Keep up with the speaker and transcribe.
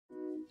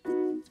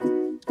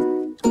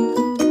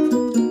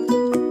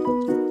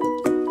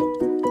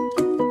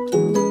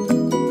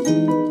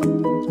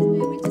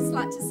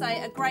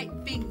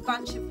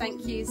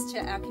yous to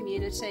our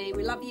community.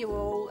 We love you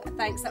all.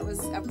 Thanks, that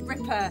was a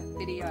ripper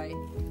video.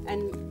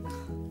 And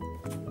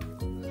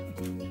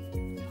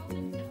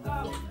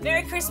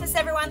Merry Christmas,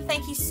 everyone.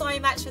 Thank you so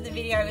much for the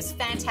video. It was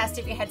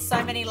fantastic. We had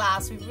so many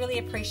laughs. We really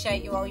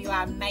appreciate you all. You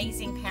are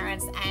amazing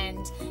parents and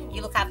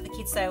you look after the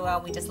kids so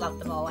well. We just love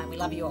them all and we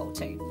love you all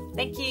too.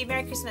 Thank you.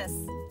 Merry Christmas.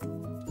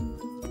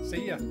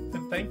 See ya,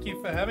 and thank you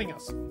for having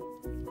us.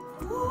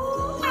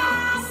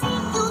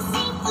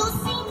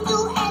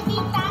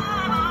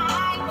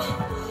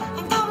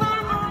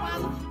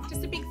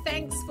 Just a big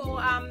thanks for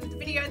the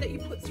video that you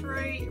put through.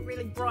 It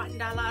really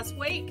brightened our last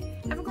week.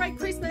 Have a great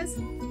Christmas.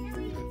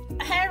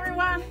 Hey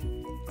everyone.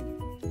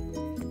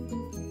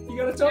 You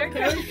gotta talk,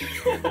 Kerry.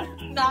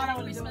 No, I don't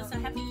want to do it. So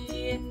happy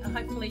year.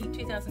 Hopefully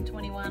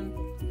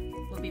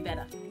 2021 will be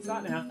better.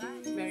 Start now.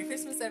 Merry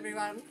Christmas,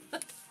 everyone.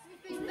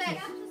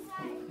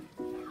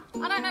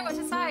 I don't know what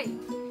to say.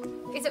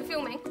 Is it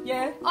filming?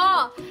 Yeah.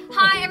 Oh,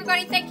 hi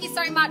everybody. Thank you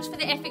so much for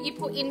the effort you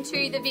put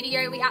into the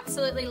video. We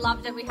absolutely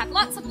loved it. We had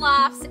lots of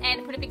laughs and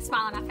it put a big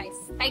smile on our face.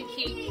 Thank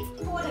you.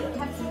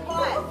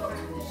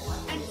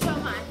 And so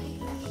much.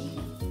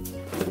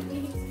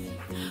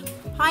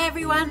 Hi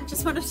everyone,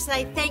 just wanted to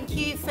say thank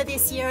you for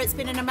this year. It's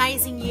been an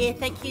amazing year.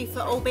 Thank you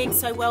for all being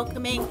so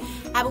welcoming.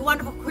 Have a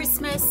wonderful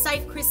Christmas,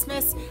 safe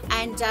Christmas,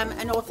 and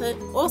an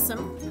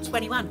awesome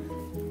 21.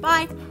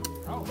 Bye.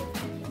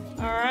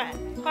 Alright,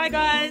 hi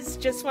guys,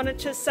 just wanted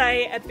to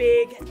say a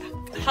big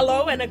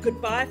hello and a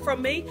goodbye from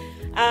me.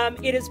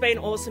 It has been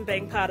awesome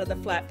being part of the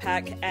Flat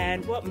Pack,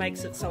 and what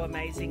makes it so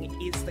amazing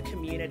is the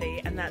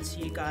community, and that's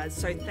you guys.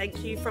 So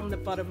thank you from the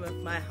bottom of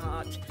my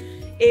heart.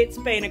 It's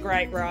been a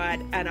great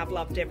ride and I've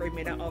loved every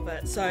minute of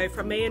it. So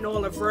from me and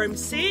all of Room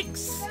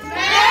 6,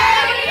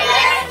 Merry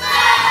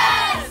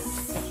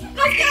Christmas!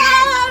 Let's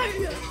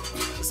go!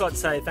 Just like to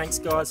say thanks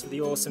guys for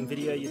the awesome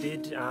video you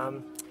did.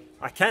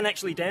 I can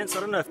actually dance. I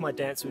don't know if my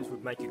dance moves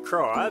would make you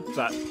cry,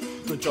 but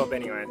good job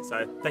anyway.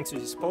 So thanks for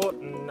your support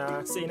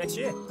and see you next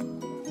year.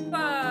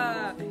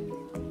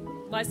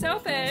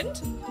 Myself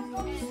and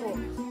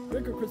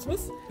Merry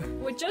Christmas.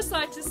 would just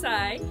like to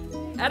say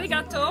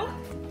arigato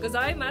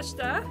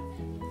gozaimashita,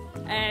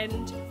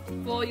 and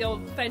for your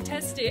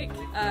fantastic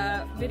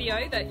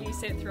video that you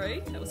sent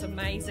through. That was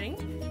amazing.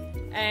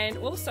 And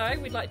also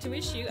we'd like to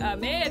wish you a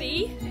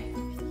Merry,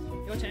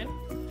 your turn.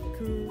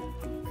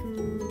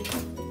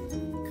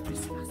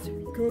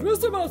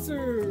 Christmas.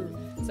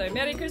 So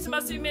Merry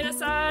Christmas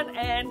minasan,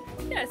 and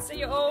yeah, see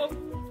you all,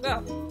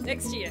 well,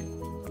 next year.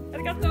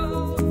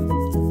 Arigato!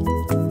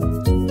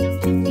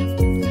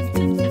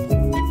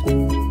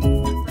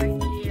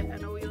 Great year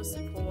and all your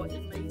support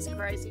in these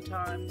crazy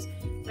times.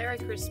 Merry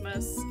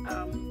Christmas.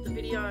 The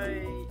video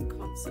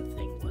concert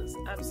thing was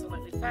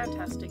absolutely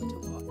fantastic to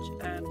watch,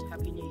 and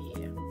Happy New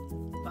Year.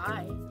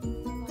 Bye.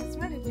 Last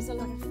night it was a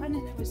lot of fun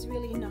and it was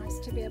really nice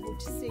to be able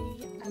to see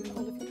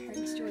all of the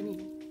parents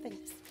joining.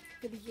 Thanks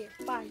for the year.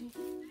 Bye.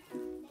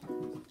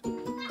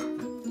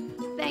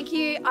 Thank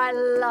you. I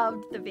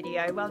loved the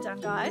video. Well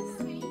done, guys.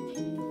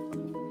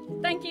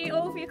 Thank you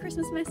all for your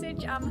Christmas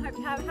message. Hope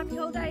you have happy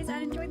holidays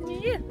and enjoy the new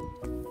year.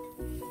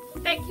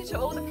 Thank you to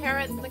all the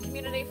parents in the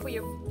community for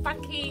your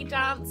funky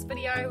dance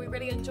video. We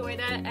really enjoyed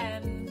it,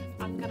 and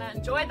I'm going to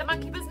enjoy the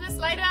monkey business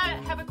later.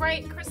 Have a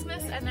great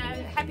Christmas and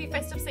a happy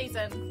festive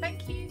season.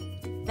 Thank you.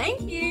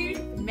 Thank you.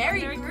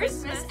 Merry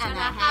Christmas and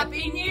a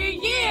Happy New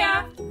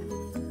Year.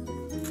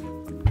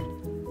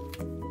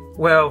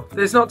 Well,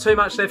 there's not too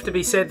much left to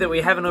be said that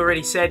we haven't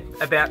already said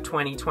about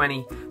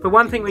 2020. But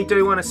one thing we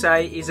do want to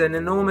say is an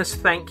enormous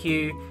thank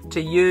you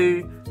to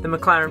you, the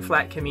McLaren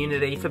Flat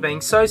community, for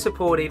being so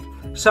supportive,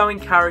 so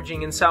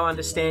encouraging and so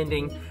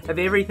understanding of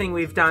everything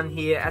we've done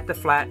here at the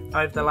Flat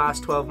over the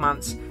last 12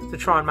 months to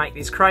try and make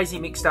this crazy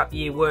mixed up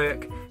year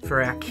work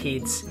for our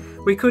kids.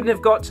 We couldn't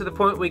have got to the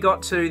point we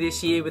got to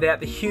this year without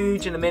the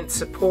huge and immense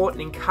support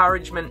and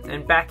encouragement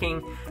and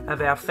backing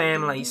of our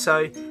family.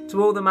 So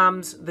to all the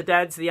mums, the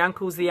dads, the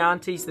uncles, the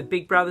aunties, the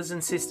big brothers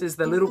and sisters,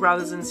 the little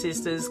brothers and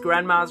sisters,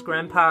 grandmas,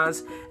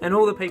 grandpas, and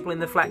all the people in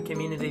the Flat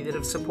community that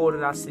have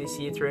supported us this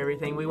year through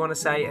everything, we want to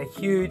say a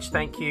huge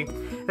thank you.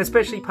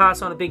 Especially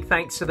pass on a big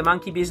thanks to the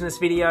monkey business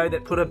video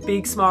that put a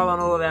big smile on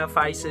all of our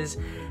faces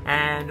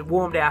and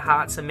warmed our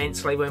hearts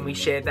immensely when we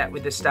shared that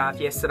with the staff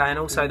yesterday, and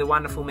also the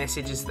wonderful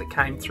messages that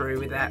came through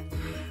with that.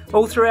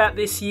 All throughout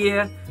this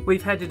year,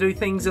 we've had to do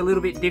things a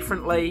little bit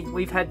differently.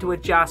 We've had to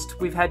adjust,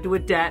 we've had to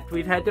adapt,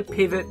 we've had to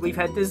pivot, we've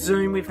had to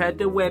Zoom, we've had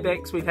to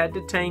WebEx, we've had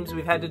to Teams,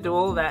 we've had to do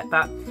all that,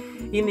 but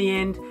in the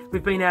end,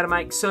 we've been able to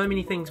make so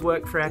many things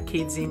work for our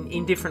kids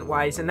in different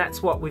ways, and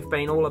that's what we've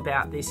been all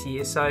about this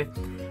year. So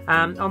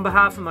on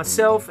behalf of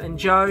myself and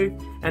Joe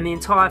and the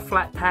entire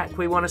Flat Pack,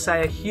 we want to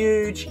say a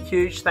huge,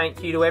 huge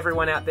thank you to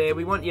everyone out there.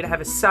 We want you to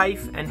have a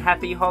safe and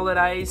happy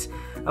holidays,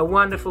 a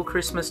wonderful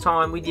Christmas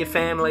time with your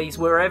families,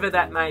 wherever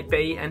that may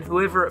be and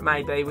whoever it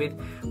may be with.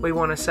 We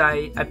want to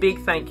say a big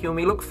thank you, and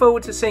we look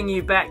forward to seeing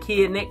you back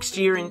here next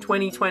year in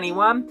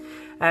 2021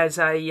 as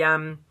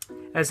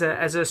as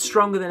a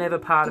stronger than ever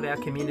part of our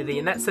community.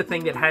 And that's the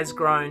thing that has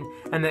grown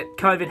and that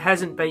COVID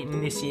hasn't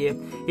beaten this year.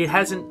 It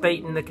hasn't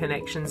beaten the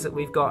connections that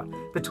we've got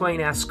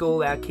between our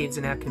school, our kids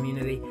and our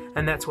community,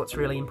 and that's what's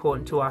really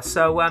important to us.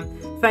 So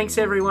thanks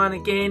everyone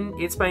again.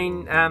 It's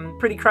been a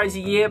pretty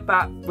crazy year,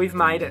 but we've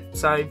made it.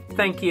 So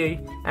thank you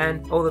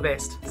and all the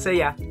best. See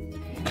ya.